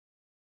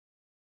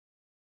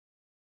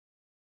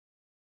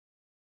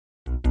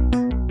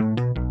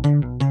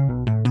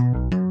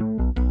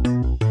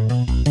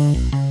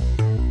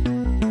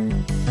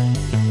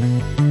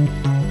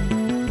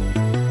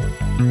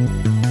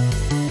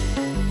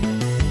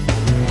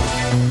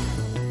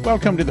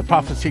Welcome to the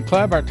Prophecy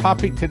Club. Our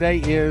topic today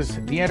is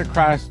the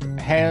Antichrist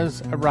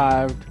has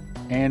arrived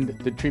and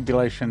the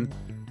tribulation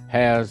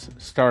has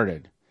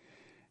started.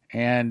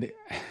 And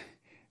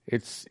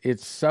it's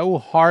so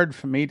hard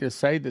for me to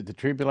say that the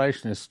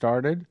tribulation has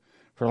started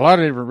for a lot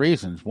of different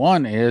reasons.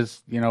 One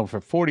is,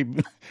 for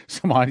 40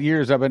 some odd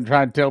years I've been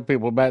trying to tell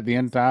people about the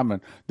end time,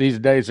 and these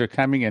days are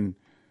coming, and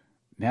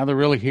now they're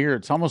really here.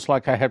 It's almost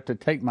like I have to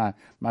take my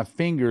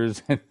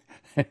fingers and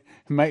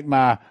make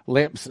my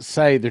lips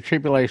say the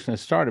tribulation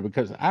has started,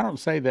 because I don't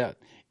say that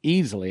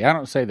easily. I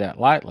don't say that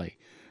lightly.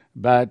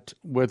 But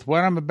with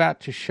what I'm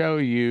about to show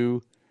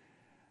you,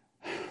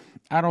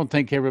 I don't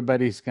think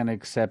everybody's going to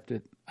accept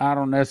it. I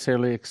don't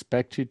necessarily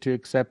expect you to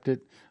accept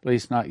it, at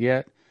least not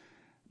yet.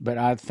 But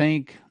I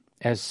think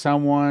as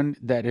someone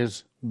that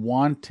is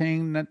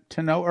wanting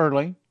to know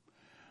early,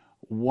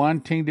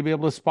 wanting to be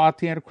able to spot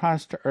the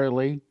Antichrist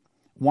early,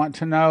 want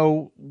to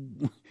know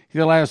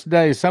the last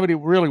days, somebody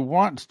really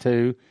wants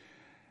to,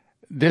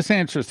 this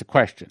answers the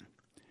question.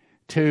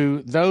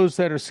 To those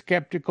that are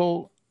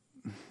skeptical,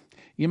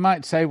 you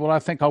might say, well, I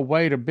think I'll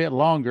wait a bit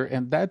longer,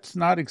 and that's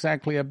not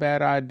exactly a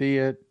bad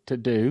idea to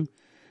do,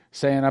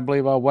 saying I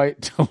believe I'll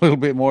wait till a little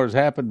bit more has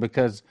happened,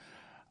 because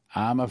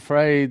I'm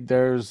afraid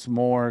there's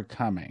more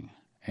coming.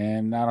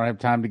 And I don't have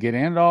time to get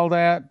into all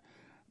that,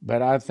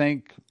 but I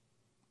think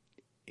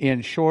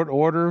in short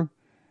order,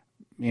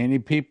 any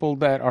people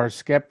that are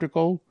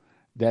skeptical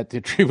that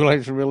the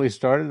tribulation really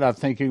started, I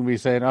think you can be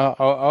saying,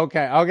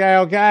 okay.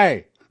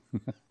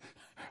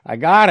 I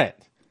got it.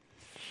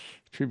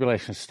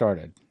 Tribulation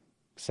started.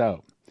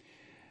 So,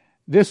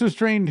 this was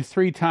dreamed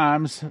 3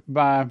 times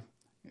by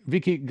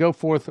Vicki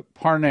Goforth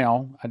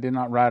Parnell. I did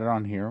not write it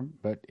on here,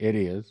 but it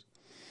is.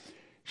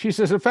 She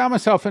says, I found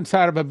myself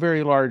inside of a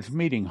very large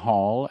meeting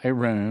hall, a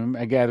room,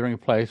 a gathering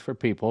place for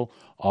people,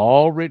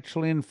 all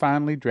richly and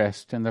finely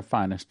dressed in the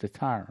finest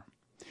attire.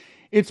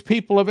 It's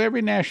people of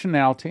every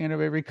nationality and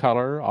of every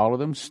color, all of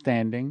them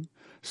standing,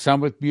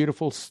 some with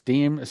beautiful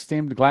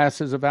steamed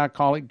glasses of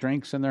alcoholic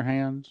drinks in their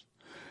hands.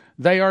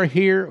 They are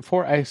here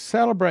for a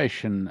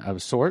celebration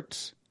of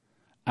sorts,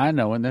 I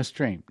know in this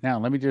dream. Now,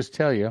 let me just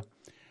tell you,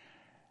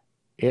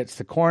 it's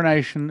the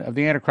coronation of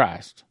the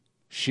Antichrist.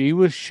 She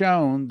was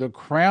shown the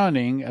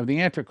crowning of the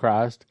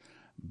Antichrist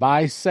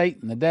by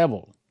Satan, the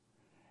devil.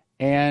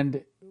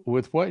 And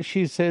with what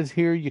she says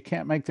here, you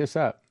can't make this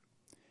up.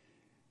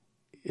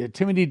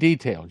 Too many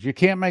details. You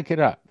can't make it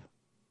up.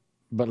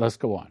 But let's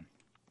go on.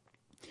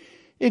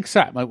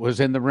 Excitement was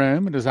in the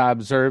room, and as I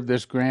observed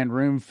this grand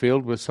room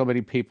filled with so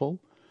many people,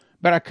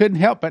 but I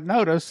couldn't help but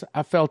notice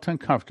I felt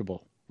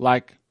uncomfortable,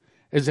 like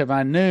as if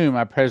I knew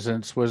my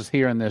presence was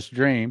here in this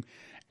dream,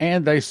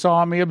 and they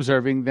saw me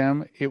observing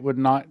them, it would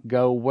not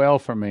go well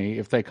for me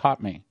if they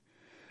caught me.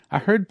 I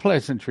heard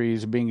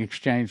pleasantries being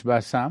exchanged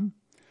by some,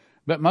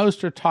 but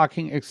most are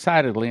talking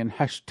excitedly in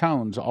hushed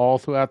tones all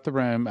throughout the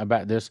room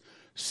about this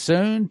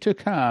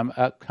soon-to-come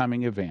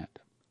upcoming event.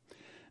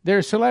 There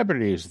are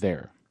celebrities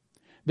there.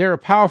 There are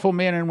powerful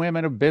men and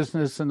women of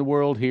business in the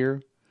world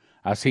here.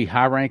 I see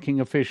high-ranking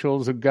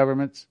officials of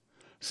governments,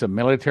 some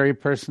military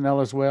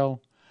personnel as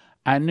well.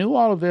 I knew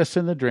all of this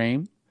in the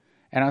dream,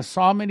 and I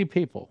saw many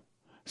people.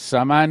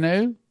 Some I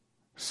knew,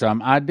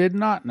 some I did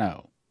not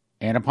know.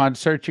 And upon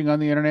searching on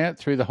the internet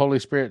through the Holy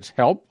Spirit's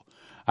help,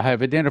 I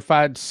have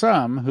identified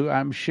some who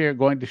I'm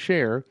going to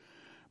share,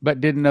 but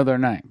didn't know their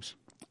names.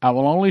 I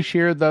will only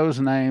share those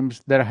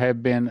names that I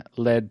have been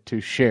led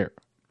to share.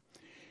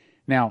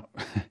 Now,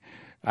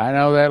 I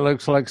know that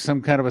looks like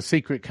some kind of a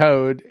secret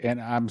code,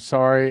 and I'm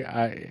sorry,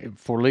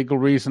 for legal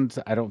reasons,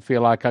 I don't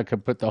feel like I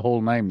could put the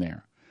whole name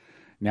there.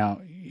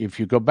 Now,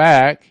 if you go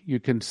back, you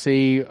can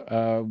see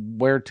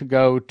where to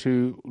go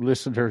to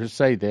listen to her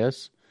say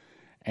this,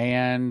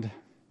 and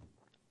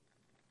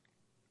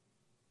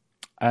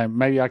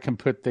maybe I can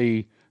put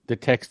the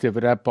text of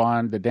it up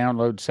on the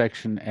download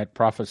section at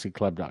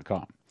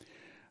prophecyclub.com.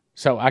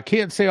 So I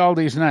can't say all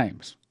these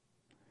names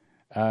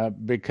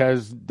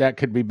because that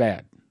could be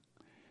bad.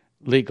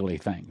 Legally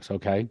things,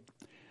 okay?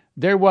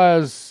 There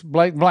was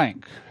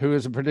blank, who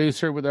is a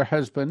producer with her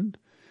husband.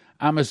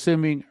 I'm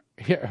assuming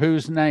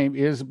whose name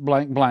is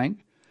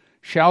blank.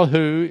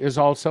 Who is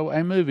also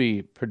a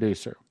movie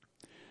producer.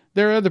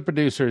 There are other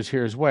producers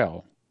here as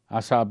well.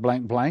 I saw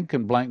blank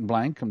and blank and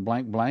blank and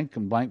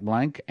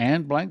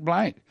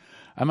blank.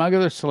 Among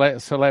other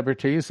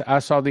celebrities, I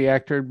saw the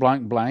actor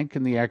blank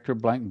and the actor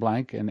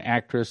blank and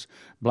actress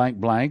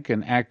blank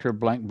and actor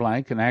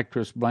blank and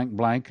actress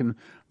blank and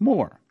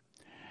more.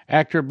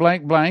 Actor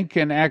blank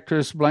and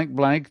actress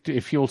blank.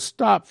 If you'll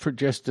stop for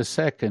just a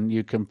second,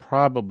 you can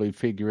probably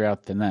figure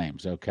out the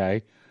names,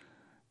 okay?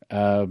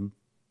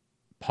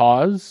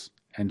 Pause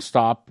and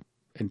stop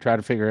and try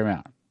to figure them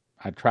out.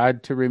 I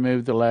tried to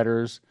remove the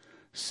letters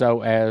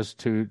so as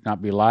to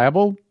not be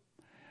liable,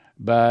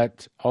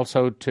 but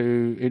also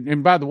to,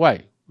 and by the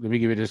way, let me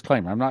give you a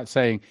disclaimer. I'm not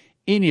saying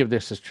any of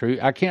this is true.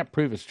 I can't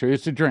prove it's true.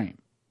 It's a dream.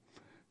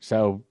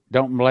 So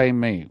don't blame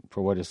me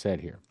for what is said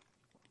here.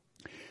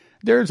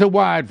 There's a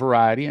wide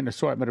variety and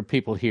assortment of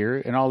people here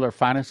in all their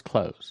finest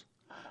clothes.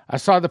 I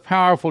saw the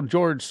powerful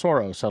George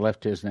Soros. I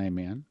left his name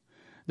in.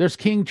 There's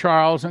King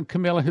Charles and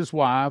Camilla, his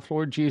wife.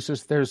 Lord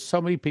Jesus, there's so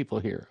many people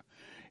here.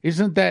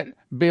 Isn't that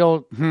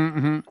Bill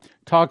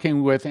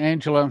talking with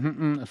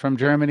Angela from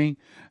Germany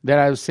that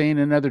I've seen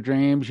in other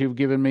dreams you've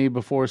given me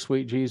before,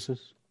 sweet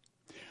Jesus?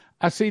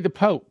 I see the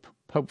Pope,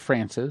 Pope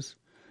Francis.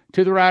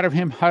 To the right of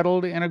him,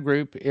 huddled in a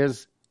group,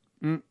 is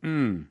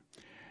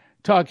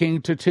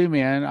talking to two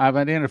men I've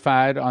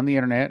identified on the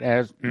internet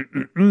as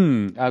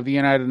of the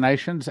United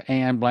Nations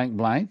and blank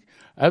blank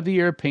of the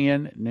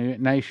European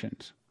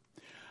nations.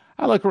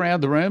 I look around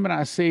the room and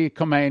I see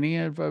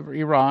Khomeini of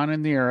Iran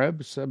and the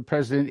Arabs,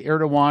 President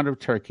Erdogan of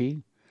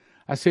Turkey.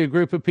 I see a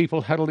group of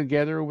people huddled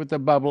together with a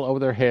bubble over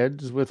their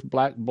heads with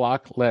black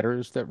block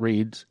letters that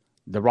reads,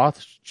 the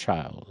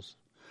Rothschilds.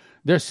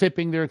 They're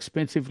sipping their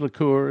expensive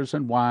liqueurs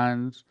and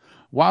wines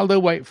while they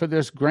wait for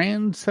this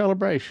grand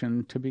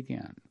celebration to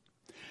begin.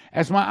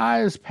 As my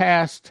eyes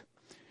passed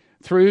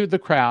through the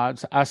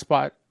crowds, I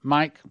spot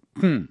Mike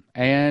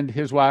and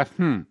his wife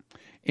in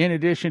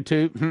addition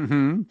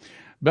to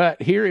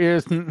but here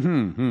is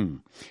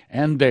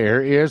and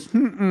there is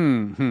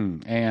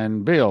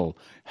and Bill,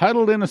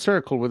 huddled in a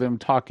circle with them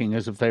talking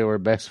as if they were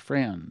best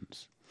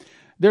friends.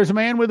 There's a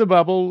man with a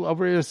bubble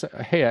over his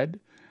head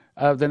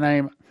of the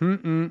name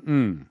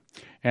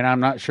and I'm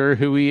not sure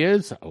who he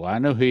is. Well, I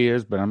know who he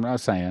is, but I'm not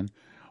saying,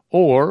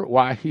 or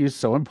why he's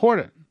so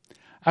important.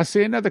 I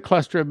see another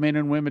cluster of men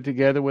and women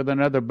together with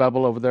another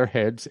bubble over their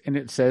heads, and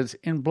it says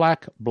in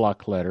black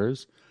block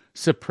letters,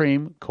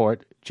 Supreme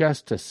Court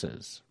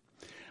Justices.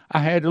 I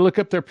had to look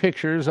up their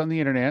pictures on the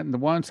internet, and the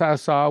ones I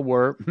saw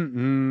were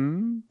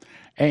and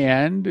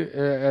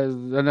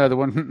another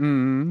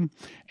one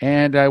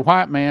and a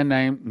white man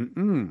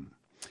named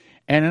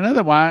and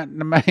another white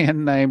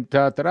man named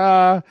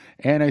ta-ta-da,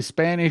 and a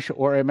Spanish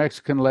or a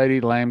Mexican lady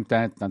named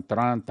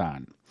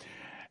tan-tan-tan.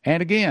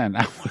 And again,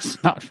 I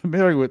was not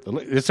familiar with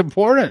it's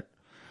important.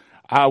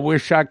 I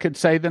wish I could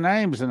say the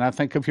names, and I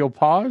think if you'll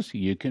pause,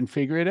 you can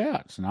figure it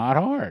out. It's not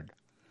hard.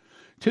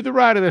 To the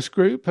right of this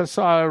group, I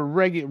saw a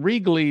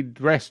regally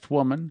dressed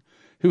woman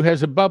who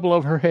has a bubble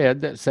over her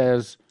head that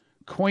says,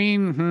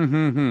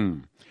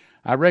 Queen,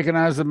 I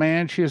recognize the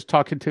man she is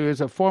talking to as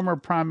a former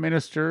prime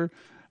minister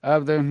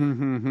of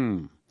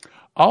the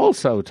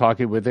Also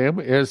talking with him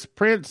is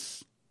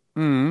Prince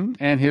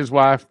and his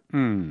wife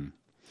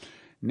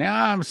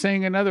Now I'm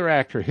seeing another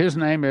actor. His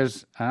name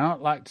is, I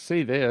don't like to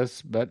see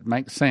this, but it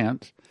makes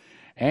sense.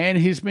 And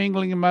he's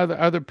mingling with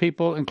other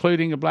people,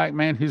 including a black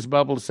man whose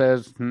bubble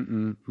says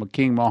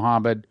King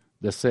Mohammed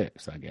VI,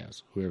 I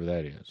guess, whoever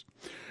that is.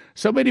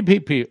 So many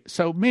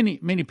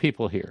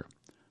people here.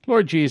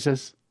 Lord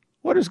Jesus,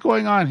 what is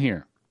going on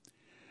here?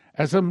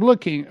 As I'm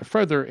looking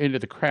further into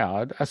the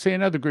crowd, I see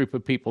another group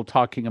of people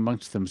talking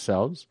amongst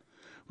themselves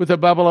with a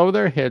bubble over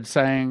their head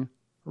saying,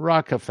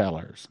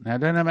 Rockefellers. Now,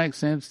 doesn't that make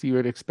sense? You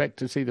would expect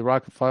to see the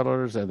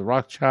Rockefellers or the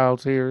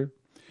Rothschilds here.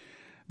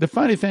 The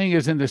funny thing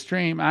is, in this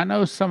dream, I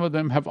know some of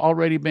them have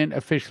already been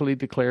officially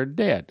declared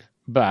dead,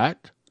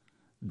 but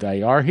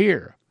they are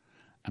here.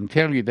 I'm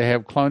telling you, they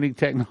have cloning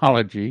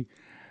technology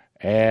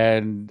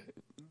and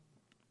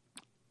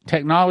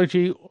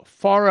technology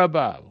far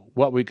above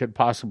what we could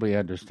possibly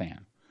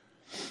understand.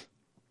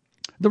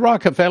 The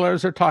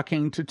Rockefellers are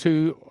talking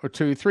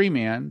to three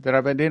men that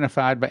I've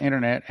identified by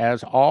internet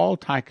as all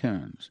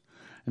tycoons.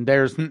 And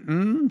there's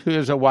who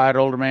is a white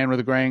older man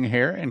with graying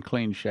hair and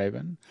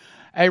clean-shaven.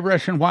 A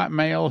Russian white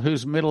male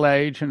who's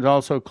middle-aged and is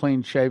also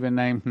clean-shaven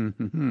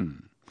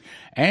named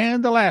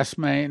And the last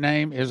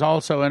name is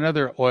also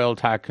another oil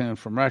tycoon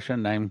from Russia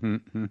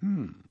named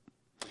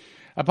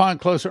Upon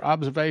closer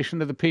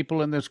observation of the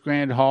people in this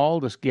grand hall,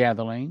 this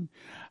gathering,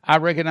 I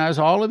recognize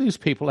all of these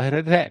people had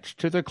attached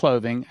to their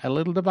clothing a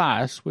little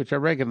device which I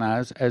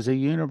recognize as a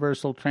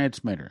universal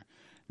transmitter.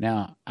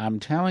 Now, I'm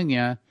telling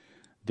you,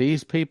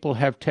 these people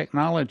have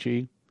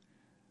technology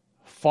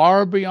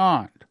far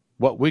beyond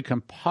what we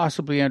can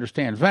possibly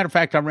understand. As a matter of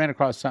fact, I ran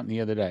across something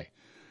the other day.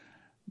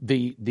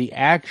 The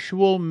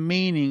actual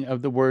meaning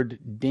of the word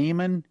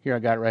demon, here I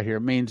got it right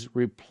here, means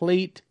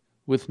replete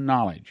with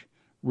knowledge.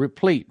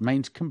 Replete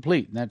means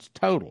complete, and that's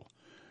total.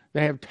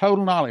 They have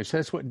total knowledge.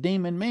 That's what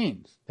demon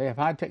means. They have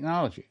high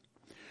technology.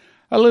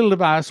 A little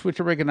device which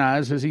I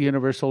recognize as a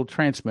universal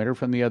transmitter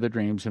from the other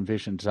dreams and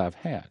visions I've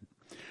had.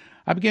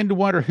 I begin to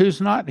wonder who's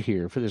not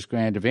here for this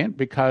grand event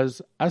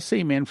because I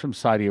see men from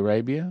Saudi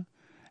Arabia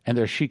and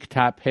their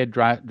chic-type head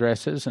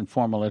dresses and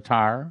formal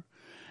attire.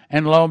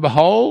 And lo and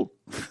behold,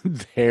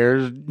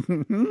 there's,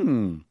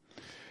 big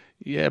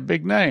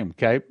name,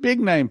 okay? Big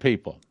name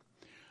people.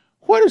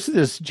 What is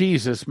this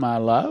Jesus, my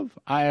love?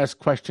 I ask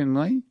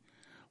questioningly.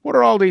 What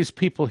are all these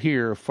people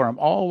here from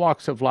all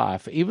walks of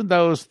life, even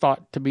those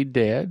thought to be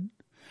dead,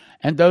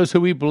 and those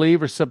who we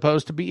believe are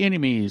supposed to be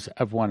enemies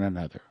of one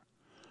another?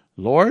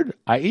 Lord,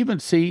 I even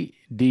see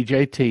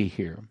DJT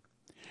here,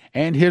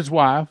 and his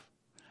wife,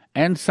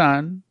 and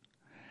son,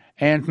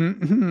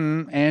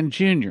 and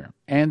Junior.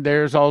 And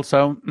there's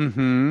also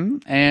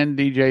and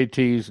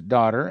DJT's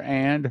daughter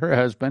and her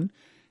husband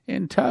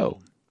in tow.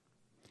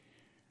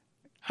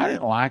 I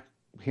didn't like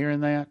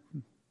hearing that.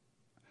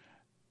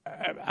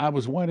 I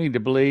was wanting to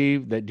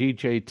believe that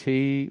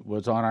DJT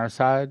was on our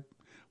side,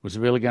 was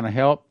really going to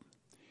help,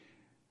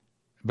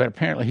 but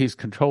apparently he's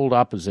controlled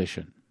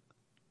opposition.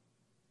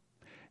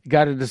 You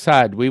got to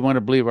decide. We want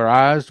to believe our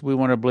eyes. We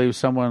want to believe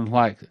someone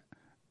like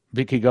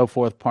Vicki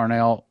Goforth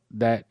Parnell.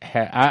 That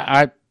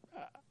I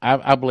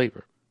believe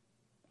her.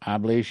 I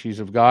believe she's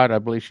of God. I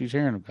believe she's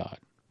hearing of God.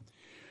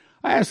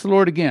 I asked the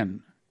Lord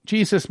again,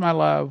 Jesus, my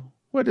love,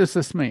 what does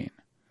this mean?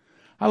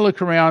 I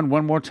look around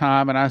one more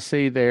time and I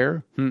see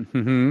there,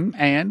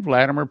 and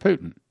Vladimir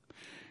Putin.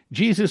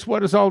 Jesus,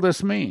 what does all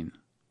this mean?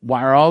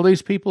 Why are all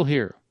these people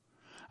here?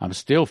 I'm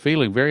still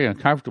feeling very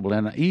uncomfortable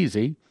and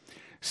uneasy.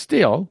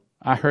 Still,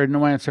 I heard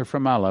no answer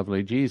from my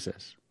lovely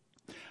Jesus.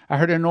 I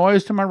heard a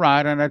noise to my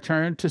right and I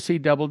turned to see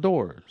double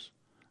doors.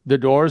 The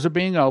doors are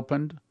being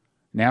opened.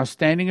 Now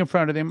standing in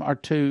front of them are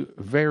two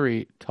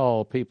very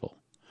tall people.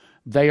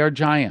 They are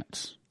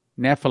giants,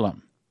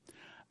 Nephilim.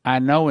 I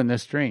know in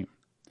this dream.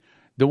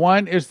 The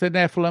one is the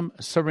Nephilim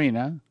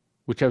Serena,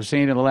 which I've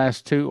seen in the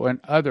last two and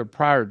other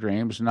prior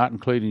dreams, not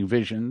including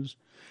visions,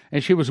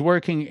 and she was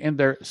working in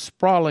their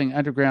sprawling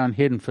underground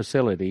hidden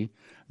facility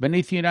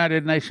beneath the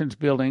United Nations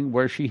building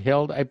where she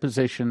held a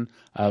position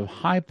of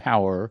high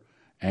power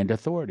and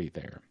authority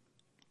there.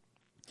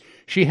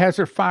 She has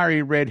her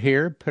fiery red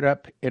hair put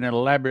up in an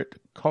elaborate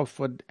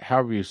coiffed,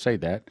 however you say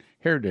that,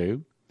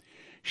 hairdo.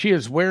 She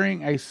is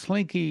wearing a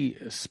slinky,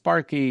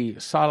 sparky,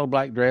 solid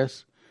black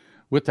dress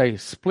with a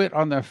split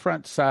on the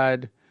front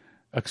side,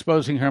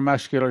 exposing her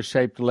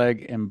muscular-shaped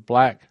leg in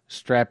black,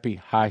 strappy,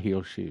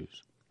 high-heel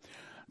shoes.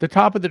 The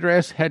top of the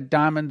dress had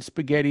diamond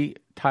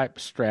spaghetti-type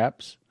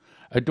straps.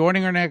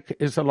 Adorning her neck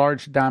is a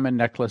large diamond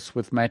necklace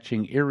with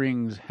matching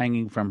earrings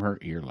hanging from her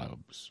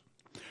earlobes.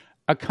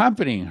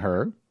 Accompanying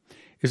her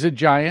is a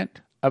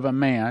giant of a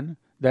man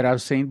that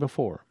I've seen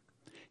before.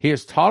 He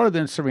is taller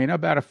than Serena,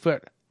 about a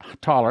foot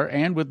taller,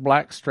 and with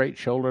black, straight,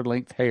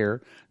 shoulder-length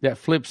hair that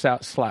flips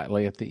out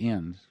slightly at the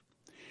ends.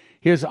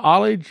 He is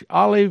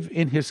olive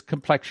in his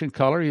complexion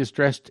color. He is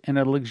dressed in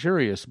a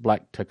luxurious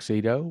black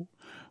tuxedo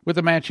with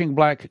a matching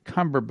black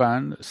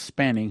cummerbund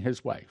spanning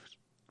his waist.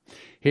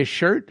 His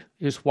shirt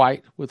is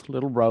white with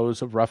little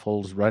rows of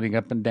ruffles running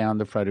up and down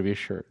the front of his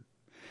shirt.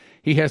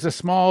 He has a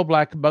small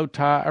black bow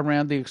tie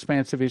around the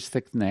expanse of his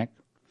thick neck.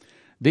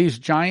 These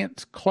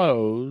giants'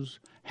 clothes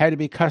had to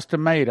be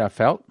custom-made, I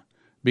felt,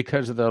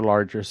 because of their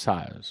larger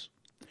size.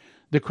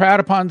 The crowd,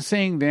 upon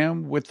seeing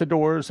them with the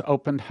doors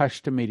opened,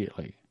 hushed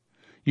immediately.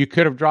 You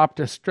could have dropped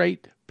a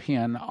straight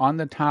pin on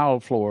the tile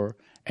floor,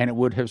 and it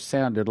would have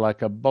sounded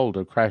like a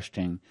boulder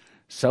crashing.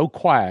 So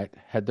quiet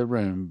had the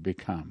room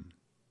become.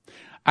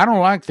 I don't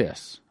like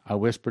this, I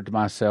whispered to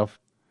myself.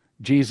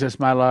 Jesus,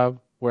 my love,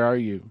 where are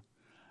you?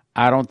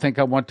 I don't think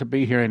I want to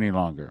be here any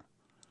longer.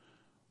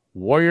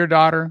 Warrior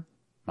daughter,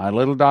 my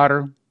little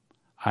daughter,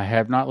 I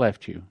have not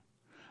left you.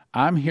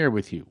 I'm here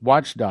with you.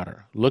 Watch,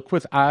 daughter. Look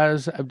with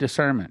eyes of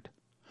discernment.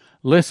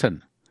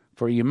 Listen,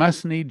 for you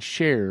must needs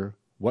share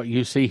what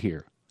you see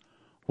here.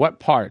 What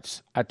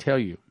parts, I tell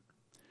you.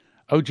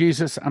 Oh,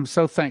 Jesus, I'm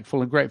so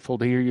thankful and grateful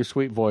to hear your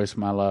sweet voice,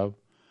 my love.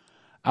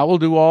 I will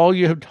do all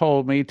you have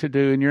told me to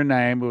do in your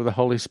name with the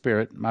Holy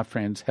Spirit, my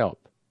friend's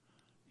help.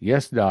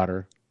 Yes,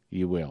 daughter,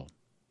 you will.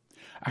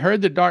 I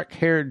heard the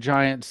dark-haired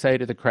giant say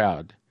to the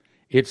crowd,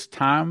 it's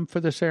time for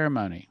the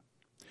ceremony.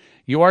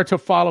 You are to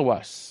follow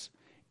us.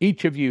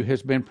 Each of you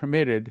has been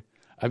permitted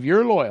of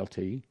your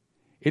loyalty.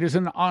 It is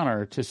an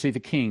honor to see the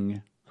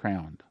king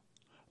crowned.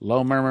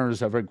 Low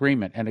murmurs of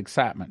agreement and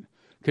excitement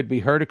could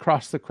be heard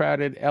across the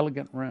crowded,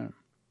 elegant room.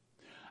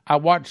 I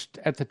watched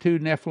as the two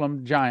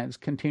Nephilim giants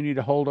continue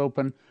to hold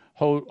open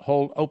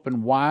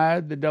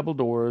wide the double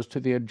doors to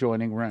the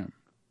adjoining room.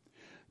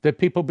 The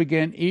people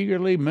began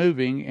eagerly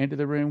moving into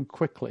the room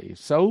quickly,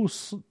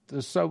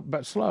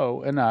 but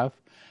slow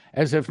enough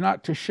as if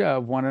not to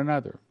shove one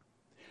another.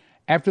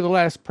 After the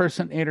last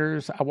person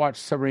enters, I watch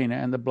Serena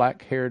and the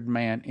black-haired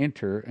man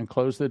enter and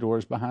close the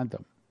doors behind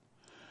them.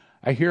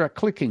 I hear a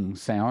clicking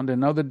sound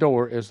and know the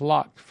door is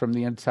locked from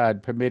the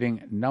inside,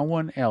 permitting no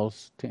one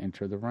else to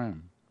enter the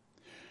room.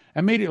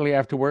 Immediately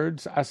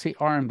afterwards, I see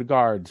armed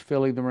guards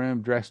filling the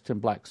room dressed in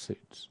black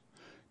suits.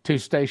 Two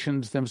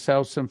stations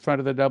themselves in front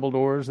of the double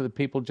doors the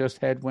people just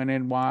had went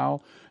in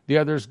while the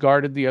others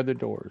guarded the other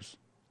doors.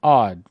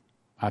 Odd,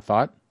 I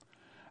thought.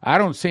 I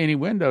don't see any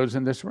windows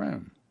in this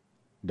room.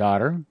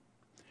 Daughter,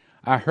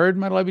 I heard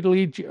my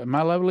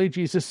lovely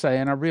Jesus say,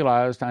 and I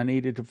realized I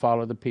needed to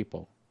follow the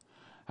people.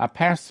 I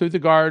passed through the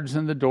guards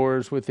and the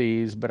doors with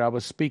ease, but I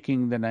was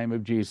speaking the name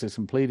of Jesus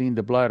and pleading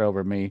the blood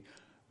over me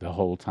the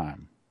whole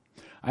time.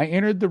 I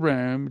entered the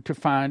room to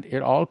find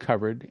it all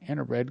covered in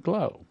a red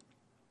glow.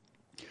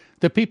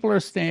 The people are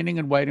standing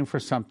and waiting for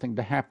something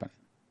to happen.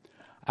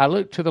 I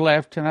looked to the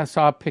left and I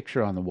saw a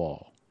picture on the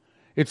wall.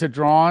 It's a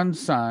drawn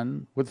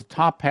sun with the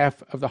top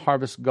half of the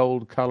harvest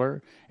gold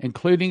color,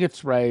 including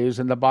its rays,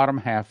 and the bottom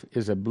half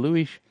is a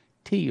bluish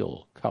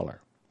teal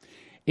color.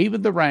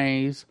 Even the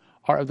rays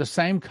are of the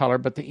same color,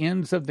 but the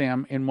ends of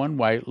them in one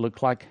way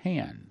look like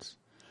hands.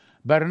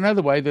 But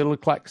another way they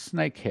look like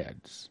snake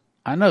heads.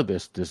 I know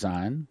this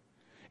design.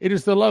 It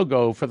is the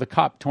logo for the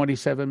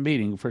COP27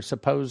 meeting for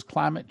supposed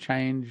climate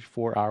change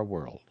for our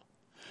world.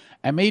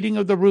 A meeting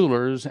of the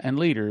rulers and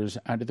leaders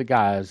under the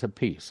guise of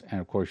peace.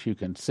 And, of course, you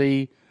can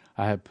see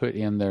I have put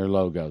in their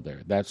logo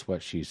there. That's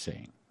what she's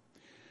seeing.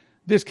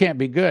 This can't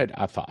be good,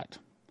 I thought.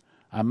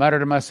 I muttered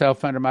to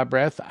myself under my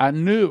breath. I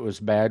knew it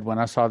was bad when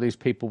I saw these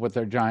people with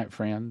their giant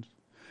friends.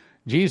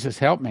 Jesus,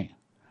 help me.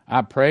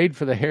 I prayed,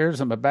 for the hairs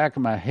on the back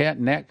of my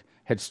neck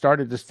had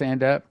started to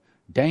stand up.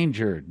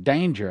 Danger,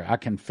 danger, I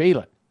can feel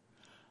it.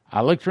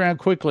 I looked around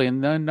quickly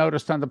and then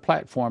noticed on the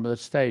platform of the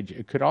stage,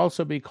 it could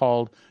also be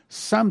called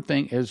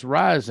something is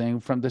rising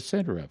from the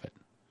center of it.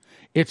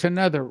 It's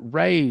another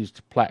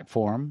raised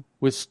platform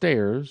with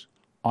stairs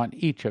on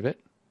each of it.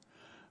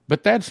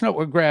 But that's not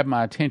what grabbed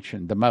my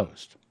attention the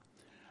most.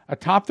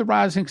 Atop the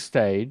rising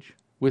stage,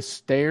 with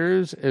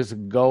stairs as a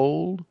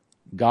gold,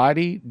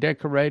 gaudy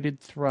decorated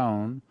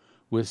throne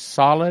with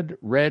solid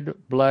red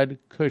blood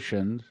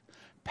cushions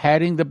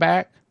padding the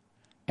back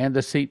and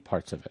the seat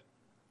parts of it.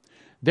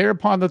 There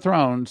upon the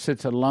throne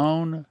sits a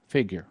lone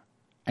figure,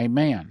 a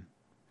man.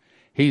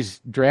 He's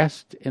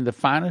dressed in the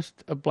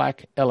finest of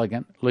black,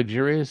 elegant,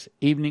 luxurious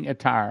evening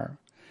attire,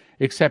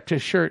 except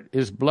his shirt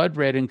is blood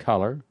red in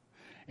color,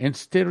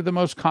 instead of the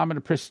most common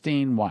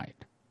pristine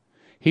white.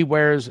 He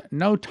wears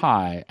no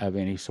tie of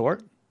any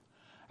sort.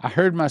 I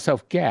heard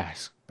myself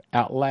gasp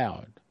out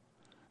loud.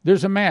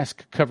 There's a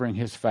mask covering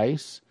his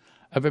face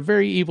of a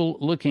very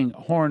evil-looking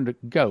horned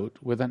goat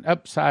with an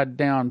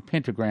upside-down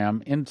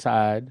pentagram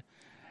inside,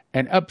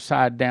 an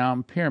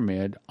upside-down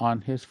pyramid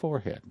on his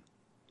forehead.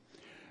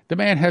 The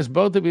man has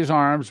both of his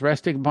arms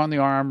resting upon the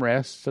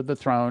armrests of the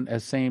throne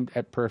as seemed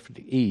at perfect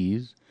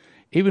ease,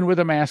 even with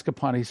a mask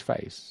upon his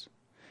face.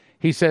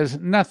 He says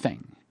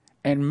nothing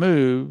and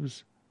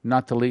moves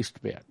not the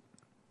least bit.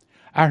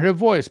 I heard a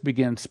voice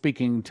begin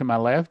speaking to my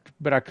left,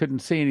 but I couldn't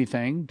see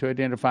anything to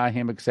identify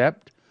him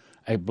except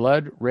a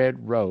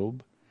blood-red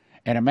robe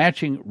and a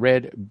matching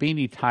red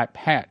beanie-type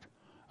hat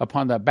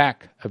upon the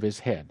back of his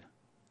head.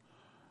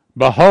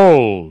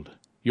 Behold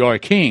your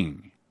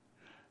king,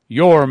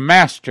 your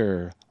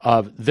master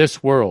of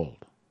this world.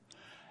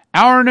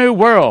 Our new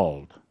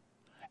world,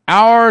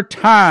 our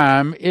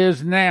time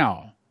is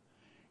now.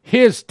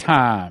 His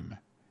time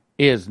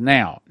is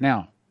now.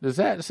 Now, does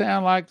that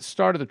sound like the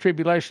start of the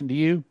tribulation to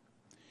you?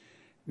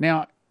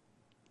 Now,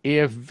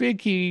 if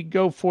Vicki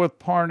Goforth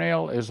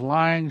Parnell is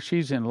lying,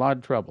 she's in a lot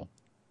of trouble.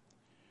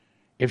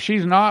 If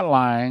she's not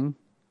lying,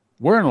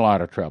 we're in a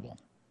lot of trouble.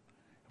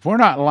 If we're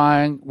not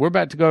lying, we're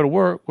about to go to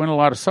work, win a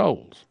lot of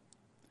souls.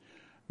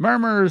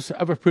 Murmurs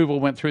of approval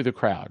went through the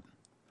crowd.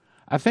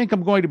 I think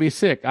I'm going to be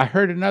sick. I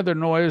heard another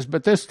noise,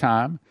 but this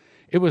time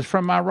it was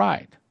from my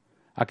right.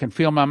 I can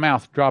feel my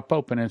mouth drop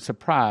open in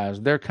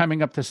surprise. There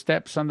coming up the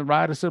steps on the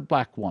right is a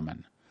black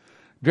woman,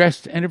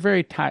 dressed in a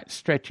very tight,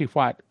 stretchy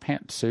white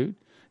pantsuit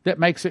that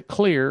makes it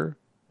clear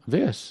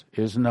this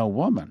is no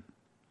woman.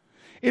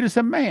 It is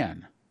a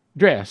man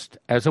dressed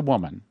as a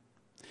woman.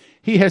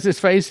 He has his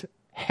face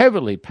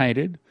heavily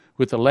painted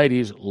with the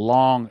lady's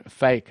long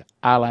fake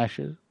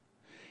eyelashes.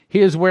 He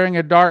is wearing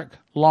a dark,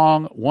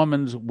 long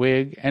woman's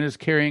wig and is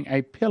carrying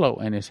a pillow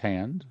in his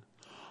hand.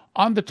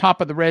 On the top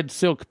of the red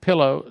silk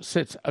pillow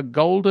sits a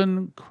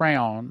golden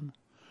crown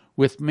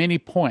with many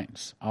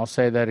points. I'll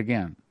say that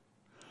again.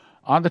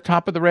 On the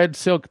top of the red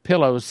silk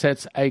pillow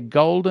sits a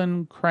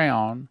golden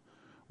crown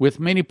with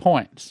many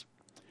points,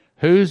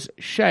 whose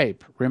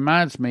shape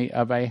reminds me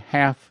of a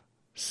half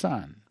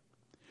sun.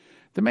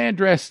 The man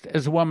dressed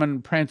as a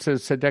woman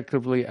prances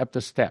seductively up the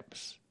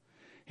steps.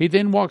 He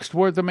then walks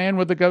toward the man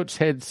with the goat's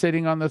head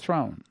sitting on the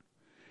throne.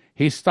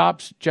 He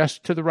stops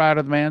just to the right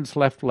of the man's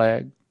left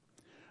leg.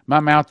 My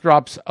mouth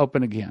drops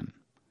open again.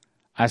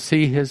 I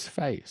see his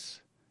face,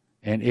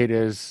 and it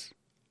is,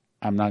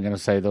 I'm not going to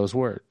say those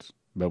words,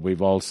 but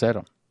we've all said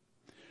them.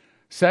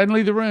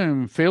 Suddenly the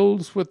room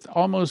fills with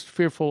almost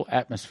fearful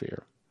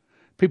atmosphere.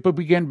 People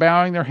begin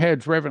bowing their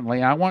heads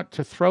reverently. I want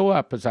to throw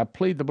up as I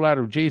plead the blood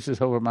of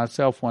Jesus over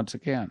myself once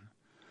again.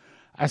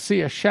 I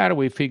see a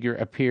shadowy figure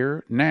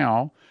appear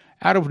now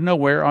out of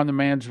nowhere on the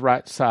man's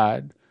right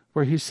side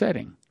where he's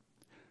sitting.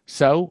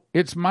 So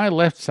it's my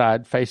left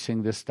side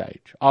facing the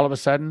stage. All of a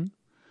sudden,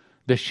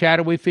 the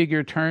shadowy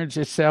figure turns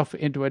itself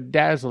into a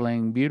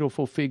dazzling,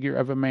 beautiful figure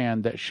of a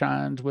man that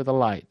shines with a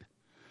light.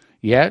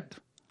 Yet,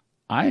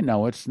 I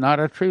know it's not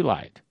a true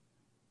light.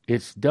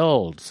 It's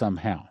dulled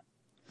somehow.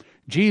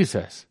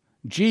 Jesus,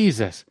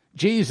 Jesus,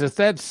 Jesus,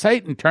 that's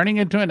Satan turning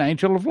into an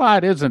angel of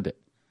light, isn't it?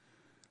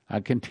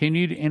 I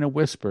continued in a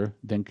whisper,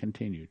 then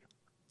continued.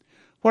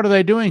 What are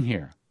they doing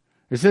here?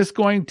 Is this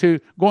going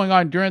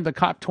on during the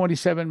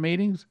COP27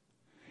 meetings?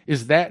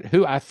 Is that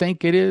who I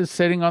think it is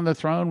sitting on the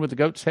throne with the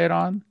goat's head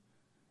on?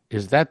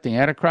 Is that the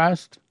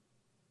Antichrist?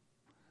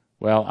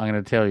 Well, I'm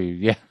going to tell you,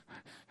 yeah,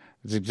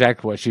 that's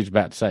exactly what she's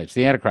about to say. It's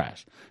the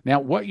Antichrist.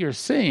 Now, what you're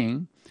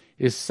seeing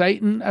is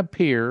Satan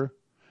appear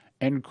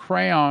and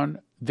crown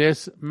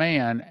this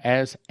man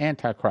as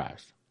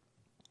Antichrist.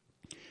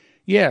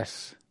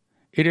 Yes,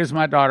 it is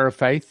my daughter of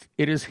faith.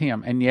 It is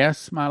him. And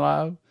yes, my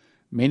love,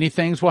 many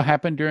things will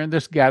happen during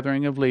this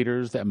gathering of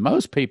leaders that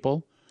most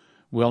people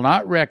will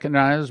not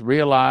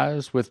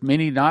realize, with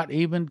many not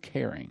even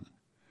caring.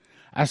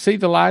 I see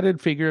the lighted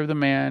figure of the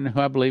man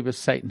who I believe is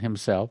Satan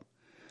himself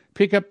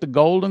pick up the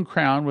golden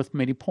crown with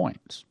many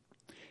points.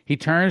 He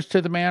turns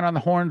to the man on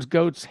the horned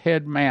goat's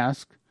head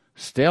mask,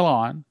 still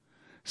on,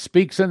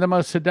 speaks in the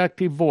most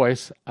seductive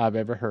voice I've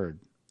ever heard.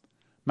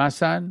 My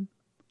son,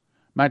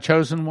 my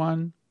chosen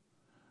one,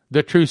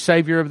 the true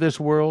Savior of this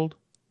world.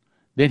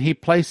 Then he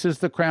places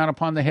the crown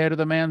upon the head of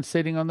the man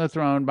sitting on the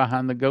throne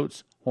behind the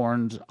goat's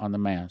horns on the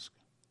mask.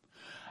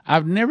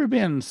 I've never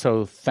been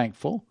so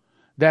thankful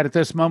that at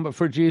this moment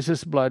for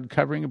Jesus' blood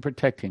covering and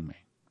protecting me.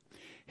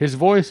 His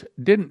voice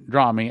didn't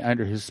draw me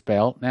under his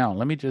spell. Now,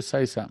 let me just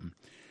say something.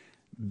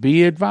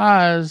 Be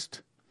advised,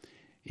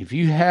 if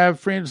you have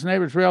friends,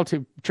 neighbors,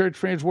 relatives, church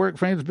friends, work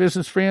friends,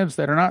 business friends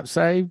that are not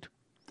saved,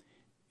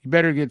 you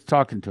better get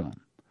talking to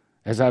them.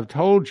 As I've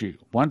told you,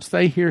 once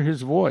they hear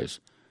his voice,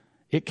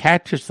 it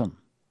catches them.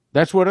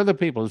 That's what other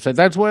people have said.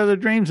 That's what other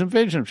dreams and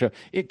visions show.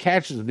 It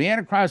catches them. The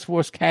Antichrist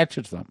voice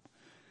catches them.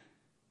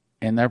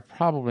 And they're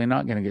probably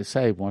not going to get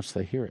saved once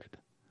they hear it.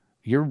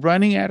 You're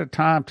running out of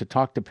time to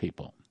talk to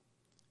people.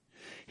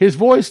 His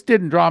voice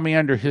didn't draw me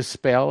under his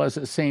spell as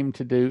it seemed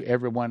to do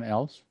everyone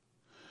else.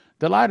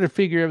 The lighted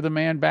figure of the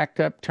man backed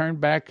up,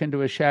 turned back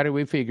into a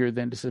shadowy figure,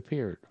 then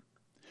disappeared.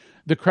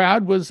 The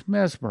crowd was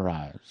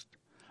mesmerized.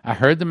 I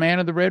heard the man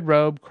in the red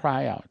robe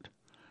cry out,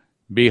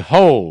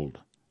 "Behold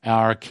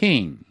our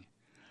King!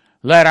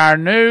 Let our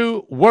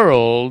new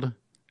world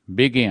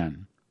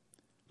begin."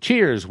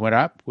 Cheers went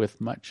up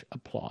with much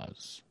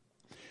applause.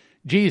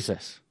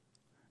 Jesus,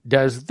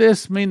 does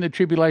this mean the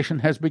tribulation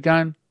has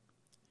begun?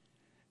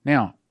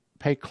 Now,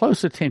 pay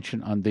close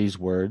attention on these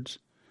words,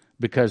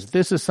 because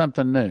this is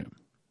something new.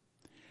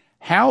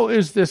 How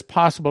is this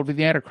possible that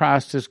the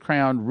Antichrist is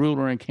crowned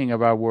ruler and king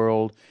of our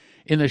world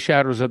in the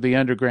shadows of the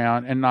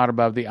underground and not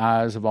above the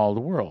eyes of all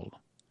the world?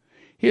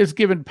 He is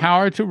given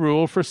power to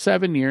rule for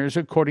 7 years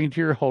according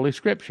to your holy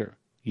scripture.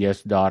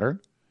 Yes,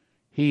 daughter,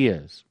 he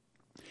is.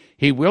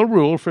 He will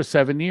rule for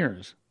 7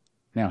 years.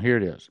 Now, here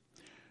it is.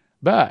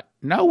 But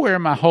nowhere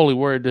in my holy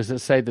word does it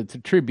say that the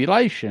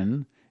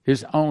tribulation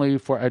is only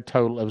for a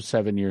total of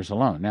 7 years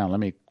alone. Now, let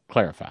me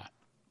clarify.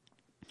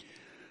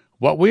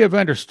 What we have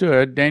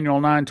understood,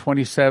 Daniel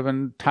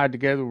 9:27, tied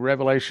together with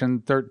Revelation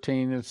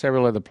 13 and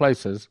several other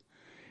places,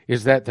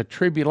 is that the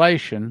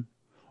tribulation,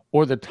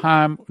 or the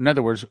time, in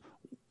other words,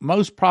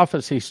 most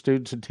prophecy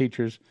students and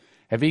teachers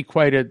have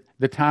equated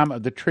the time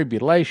of the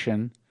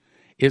tribulation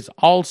is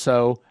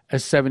also a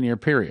 7-year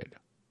period.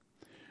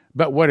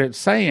 But what it's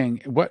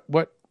saying, what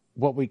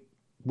we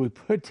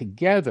put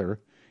together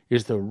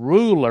is the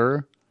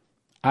ruler,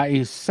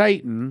 i.e.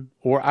 Satan,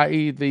 or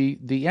i.e.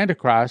 the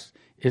Antichrist,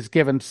 is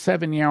given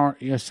 7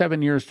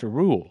 years to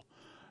rule.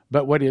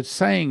 But what it's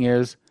saying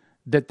is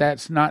that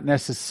that's not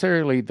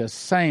necessarily the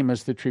same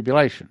as the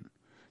tribulation.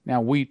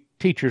 Now, we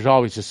teachers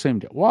always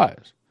assumed it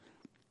was.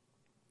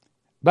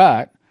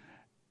 But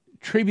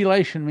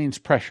tribulation means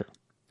pressure.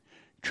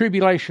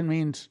 Tribulation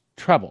means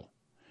trouble.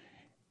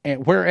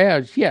 And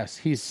whereas, yes,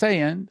 he's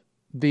saying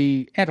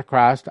the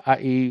Antichrist,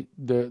 i.e.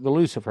 the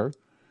Lucifer,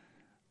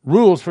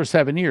 rules for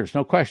 7 years,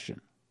 no question.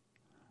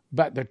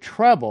 But the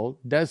trouble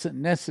is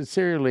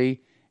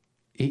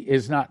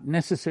not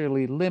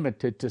necessarily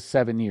limited to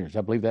 7 years.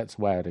 I believe that's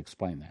the way I'd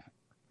explain that.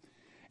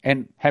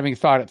 And having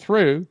thought it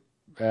through,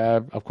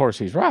 of course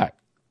he's right.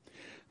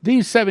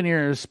 These 7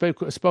 years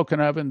spoken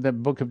of in the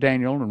book of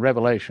Daniel and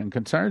Revelation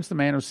concerns the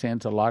man who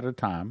sins a lot of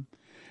time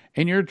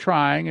in your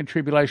trying and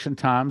tribulation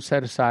time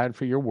set aside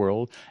for your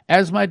world,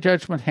 as my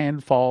judgment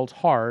hand falls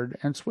hard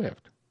and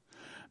swift.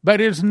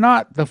 But it is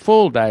not the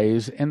full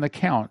days in the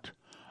count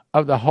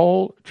of the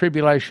whole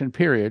tribulation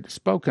period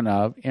spoken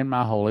of in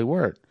my holy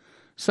word.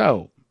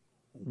 So,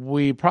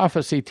 we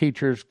prophecy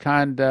teachers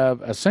kind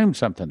of assume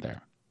something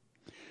there.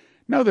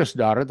 Know this,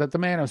 daughter, that the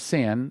man of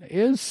sin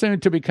is soon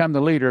to become the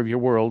leader of your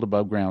world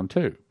above ground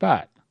too.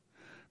 But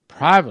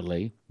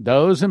privately,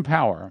 those in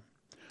power,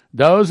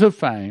 those of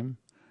fame,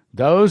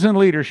 those in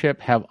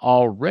leadership have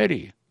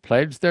already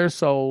pledged their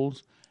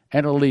souls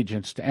and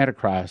allegiance to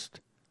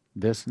Antichrist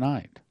this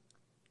night.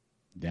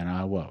 Then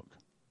I awoke.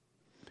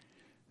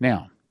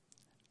 Now,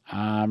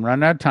 I'm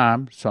running out of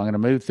time, so I'm going to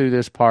move through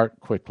this part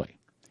quickly.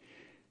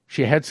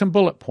 She had some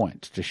bullet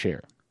points to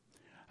share.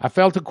 I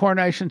felt the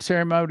coronation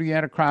ceremony of the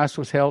Antichrist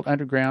was held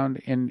underground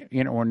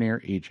in or near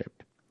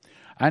Egypt.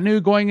 I knew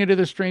going into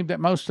this dream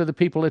that most of the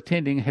people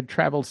attending had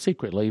traveled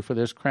secretly for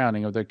this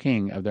crowning of their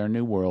king of their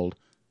new world,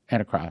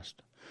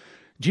 Antichrist.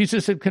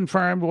 Jesus had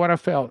confirmed what I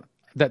felt,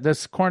 that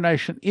this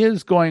coronation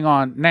is going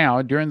on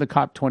now during the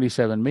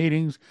COP27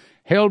 meetings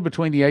held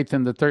between the 8th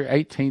and the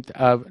 18th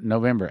of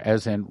November,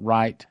 as in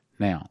right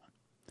now.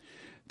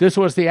 This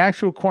was the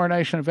actual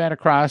coronation of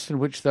Antichrist in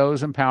which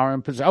those in power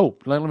and possession... Oh,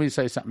 let me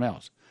say something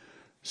else.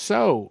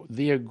 So,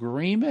 the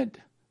agreement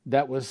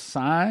that was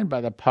signed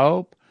by the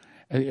Pope,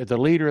 the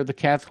leader of the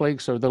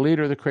Catholics, or the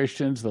leader of the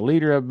Christians, the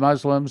leader of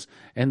Muslims,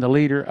 and the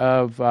leader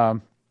of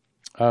what's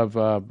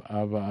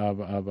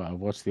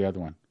the other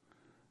one?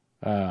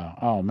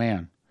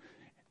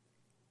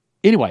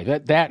 Anyway,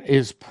 that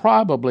is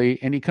probably,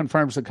 and he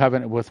confirms the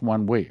covenant with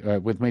 1 week,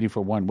 with meeting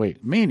for 1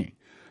 week, meaning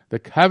the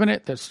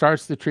covenant that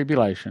starts the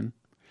tribulation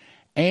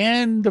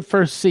and the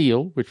first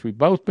seal, which we've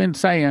both been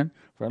saying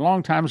for a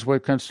long time is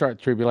what can start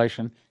the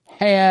tribulation,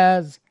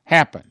 has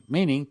happened.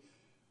 Meaning,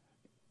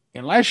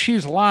 unless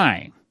she's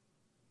lying,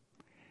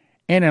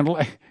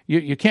 and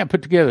you can't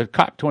put together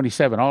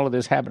COP27, all of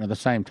this happened at the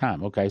same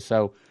time. Okay,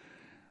 so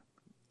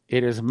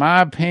it is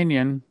my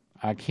opinion.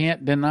 I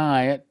can't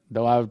deny it,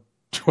 though I've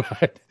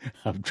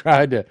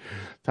tried to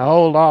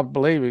hold off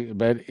believing it,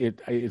 but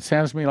it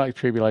sounds to me like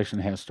tribulation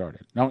has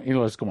started. No,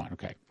 let's go on.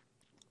 Okay.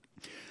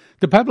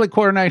 The public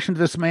coronation of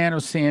this man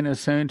of sin is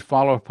soon to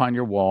follow upon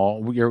your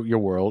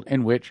world,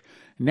 in which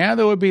now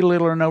there will be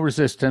little or no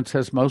resistance,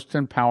 as most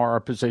in power are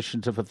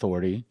positions of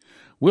authority,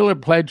 will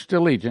have pledged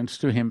allegiance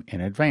to him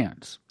in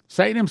advance.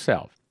 Satan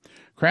himself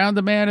crowned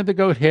the man of the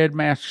goat head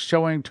mask,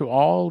 showing to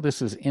all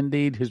this is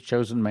indeed his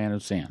chosen man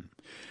of sin.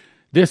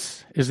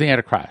 This is the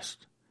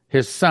Antichrist,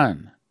 his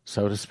son,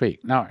 so to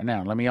speak. Now,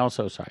 let me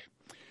also say,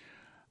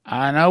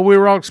 I know we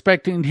were all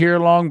expecting to hear a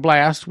long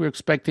blast. We were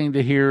expecting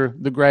to hear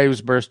the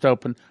graves burst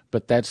open,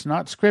 but that's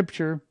not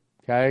Scripture,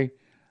 okay?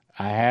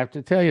 I have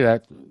to tell you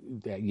that.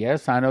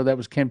 Yes, I know that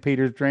was Ken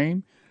Peters'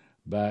 dream,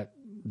 but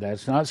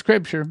that's not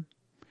Scripture.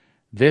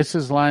 This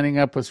is lining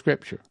up with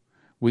Scripture.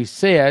 We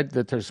said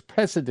that there's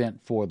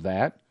precedent for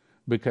that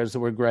because there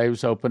were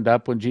graves opened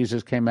up when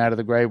Jesus came out of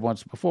the grave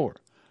once before.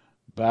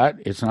 But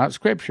it's not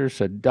Scripture,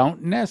 so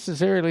don't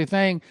necessarily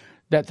think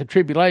that the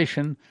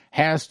tribulation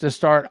has to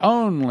start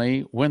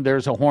only when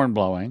there's a horn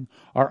blowing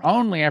or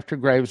only after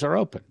graves are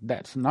open.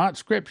 That's not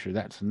Scripture.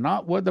 That's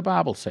not what the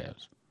Bible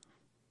says.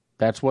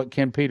 That's what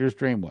Ken Peters'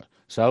 dream was.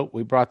 So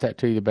we brought that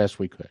to you the best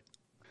we could.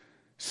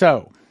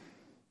 So,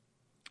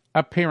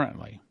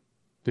 apparently,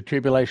 the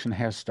tribulation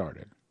has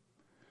started.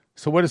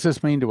 So what does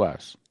this mean to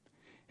us?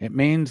 It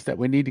means that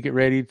we need to get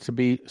ready to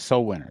be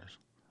soul winners.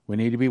 We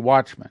need to be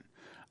watchmen.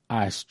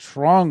 I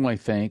strongly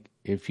think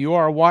if you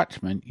are a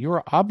watchman, you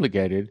are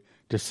obligated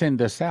to send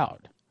this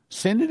out.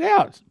 Send it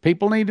out.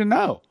 People need to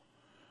know.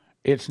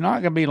 It's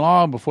not going to be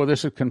long before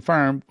this is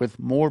confirmed with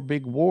more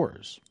big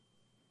wars.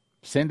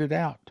 Send it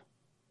out.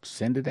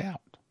 Send it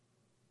out.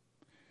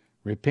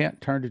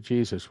 Repent, turn to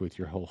Jesus with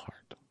your whole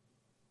heart.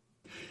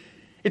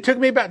 It took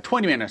me about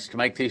 20 minutes to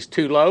make these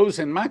 2 loaves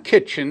in my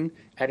kitchen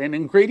at an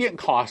ingredient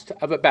cost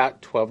of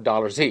about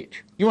 $12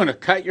 each. You want to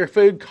cut your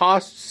food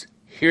costs?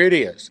 Here it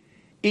is.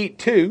 Eat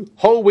 2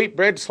 whole wheat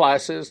bread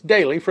slices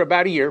daily for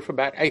about a year for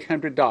about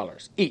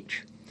 $800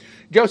 each.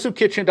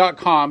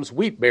 JosephKitchen.com's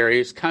wheat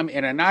berries come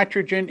in a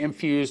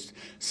nitrogen-infused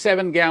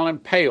 7-gallon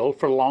pail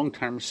for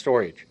long-term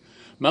storage.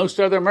 Most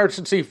other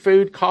emergency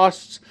food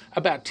costs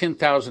about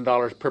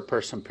 $10,000 per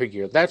person per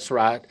year. That's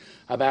right,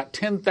 about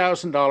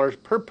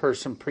 $10,000 per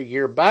person per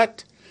year.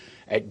 But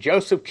at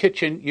Joseph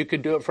Kitchen, you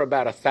could do it for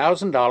about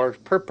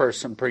 $1,000 per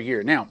person per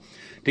year. Now,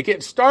 to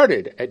get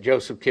started at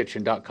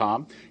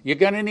JosephKitchen.com, you're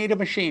going to need a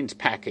machines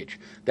package.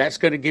 That's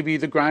going to give you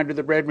the grinder,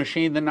 the bread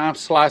machine, the knife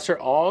slicer,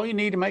 all you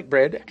need to make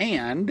bread,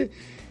 and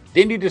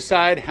then you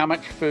decide how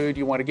much food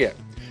you want to get.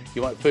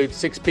 You want food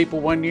 6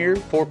 people 1 year,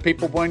 4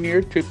 people 1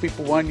 year, 2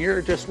 people 1 year,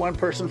 or just 1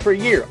 person for a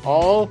year,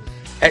 all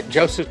at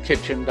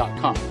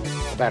JosephKitchen.com.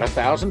 About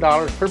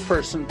 $1,000 per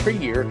person per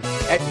year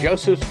at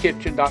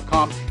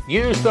JosephKitchen.com.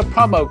 Use the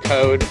promo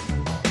code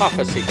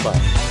Prophecy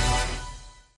Club.